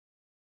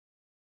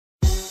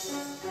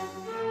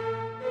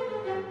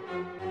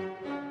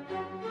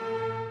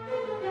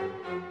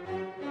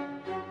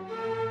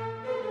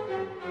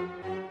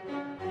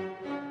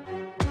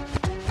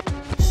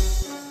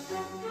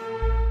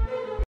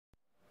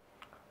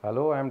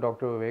Hello, I am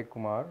Dr. Vivek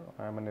Kumar.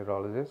 I am a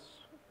neurologist,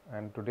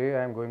 and today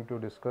I am going to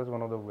discuss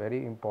one of the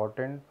very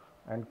important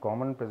and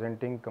common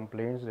presenting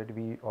complaints that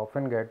we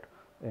often get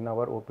in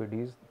our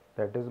OPDs,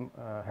 that is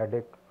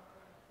headache.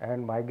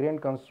 And migraine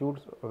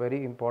constitutes a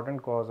very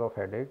important cause of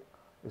headache,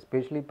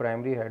 especially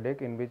primary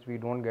headache in which we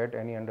don't get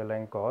any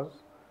underlying cause.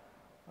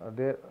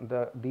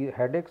 The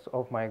headaches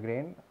of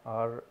migraine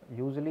are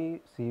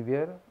usually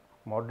severe,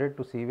 moderate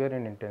to severe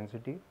in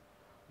intensity.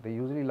 They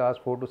usually last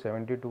 4 to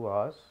 72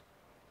 hours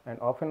and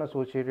often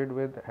associated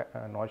with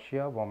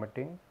nausea,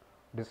 vomiting,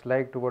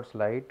 dislike towards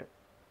light,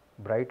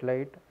 bright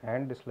light,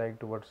 and dislike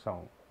towards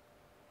sound.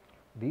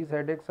 These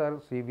headaches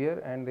are severe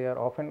and they are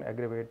often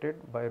aggravated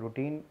by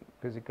routine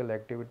physical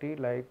activity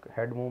like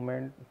head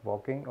movement,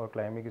 walking, or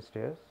climbing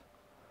stairs.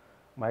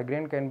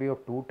 Migraine can be of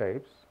two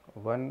types,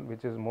 one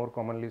which is more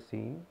commonly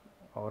seen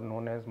or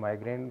known as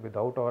migraine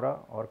without aura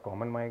or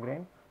common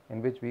migraine,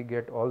 in which we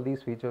get all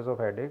these features of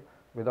headache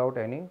without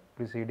any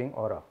preceding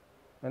aura.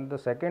 And the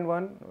second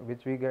one,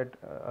 which we get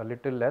a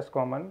little less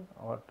common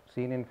or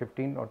seen in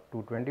 15 or to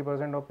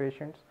 20% of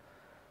patients,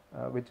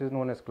 which is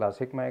known as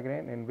classic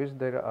migraine, in which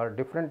there are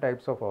different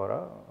types of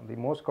aura. The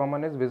most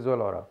common is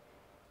visual aura.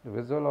 The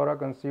visual aura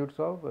consists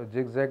of a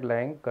zigzag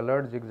line,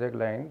 colored zigzag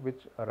line,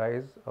 which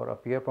arise or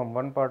appear from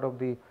one part of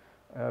the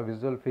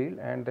visual field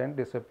and then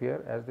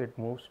disappear as it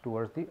moves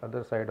towards the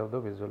other side of the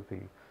visual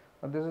field.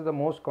 This is the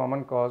most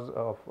common cause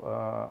of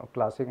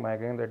classic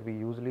migraine that we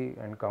usually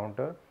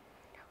encounter.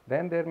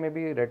 Then there may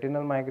be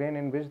retinal migraine,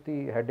 in which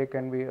the headache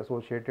can be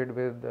associated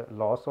with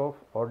loss of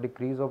or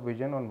decrease of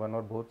vision on one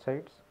or both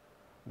sides.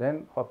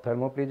 Then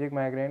ophthalmoplegic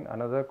migraine,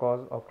 another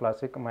cause of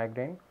classic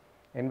migraine,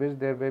 in which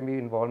there may be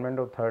involvement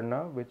of third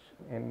nerve,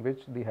 in which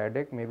the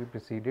headache may be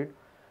preceded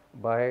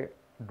by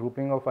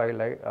drooping of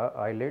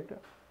eyelid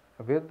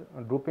with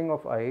drooping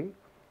of eye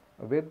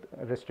with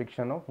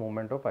restriction of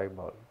movement of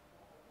eyeball.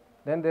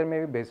 Then there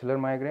may be basilar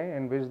migraine,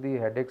 in which the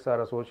headaches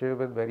are associated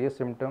with various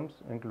symptoms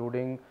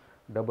including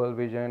double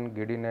vision,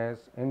 giddiness,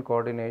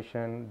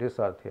 incoordination,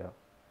 dysarthria.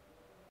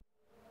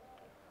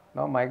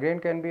 Now,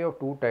 migraine can be of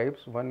two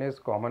types. One is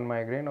common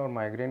migraine or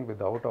migraine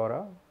without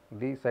aura.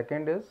 The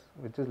second is,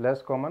 which is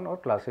less common, or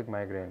classic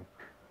migraine.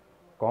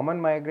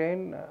 Common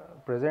migraine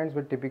presents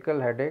with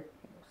typical headache,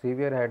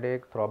 severe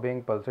headache,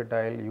 throbbing,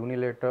 pulsatile,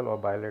 unilateral or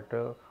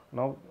bilateral.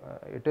 Now,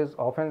 it is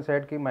often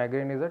said that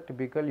migraine is a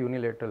typical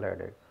unilateral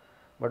headache.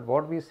 But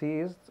what we see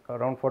is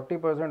around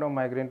 40% of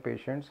migraine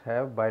patients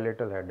have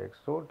bilateral headaches.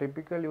 So,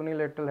 typical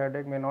unilateral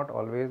headache may not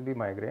always be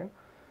migraine,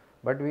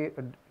 but we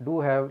do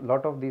have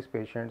lot of these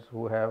patients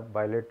who have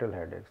bilateral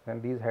headaches.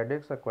 Then these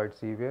headaches are quite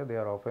severe. They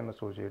are often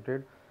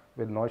associated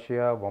with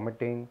nausea,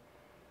 vomiting,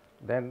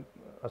 then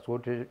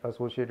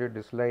associated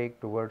dislike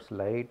towards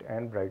light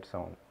and bright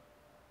sound.